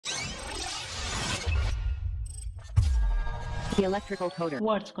The electrical coder.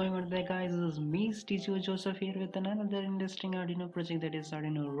 What's going on there, guys? This is me, stijo Joseph, here with another interesting Arduino project, that is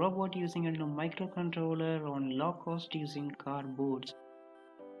Arduino Robot using Arduino microcontroller on low cost using cardboards.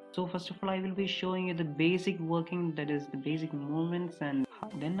 So first of all, I will be showing you the basic working, that is the basic movements, and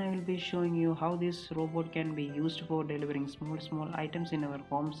then I will be showing you how this robot can be used for delivering small items in our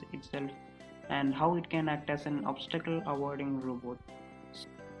homes itself, and how it can act as an obstacle avoiding robot.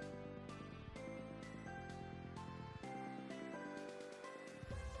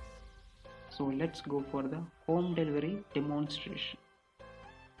 So let's go for the home delivery demonstration.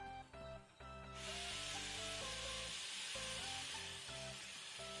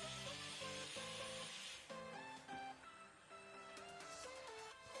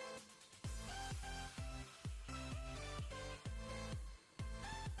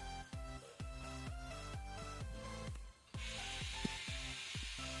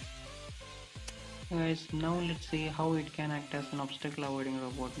 Guys, now let's see how it can act as an obstacle avoiding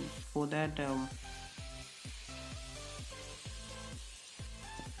robot. For that,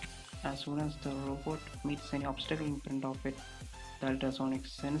 as soon as the robot meets any obstacle in front of it, the ultrasonic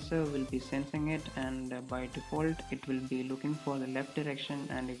sensor will be sensing it, and by default it will be looking for the left direction,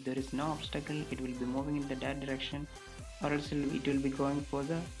 and if there is no obstacle it will be moving in that direction, or else it will be going for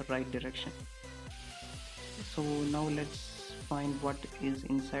the right direction. So now let's find what is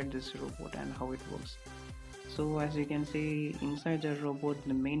inside this robot and how it works. So as you can see, inside the robot,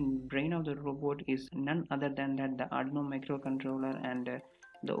 the main brain of the robot is none other than that the Arduino microcontroller, and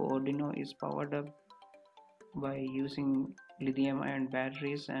the Arduino is powered up by using lithium ion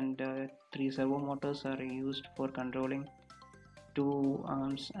batteries, and three servo motors are used for controlling two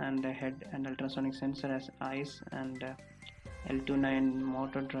arms and a head, and ultrasonic sensor as eyes, and L29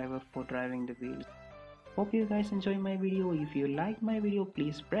 motor driver for driving the wheels. Hope you guys enjoy my video. If you like my video,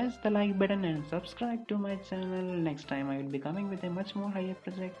 please press the like button and subscribe to my channel. Next time I will be coming with a much more higher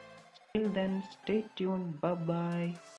project. Till then, stay tuned. Bye bye.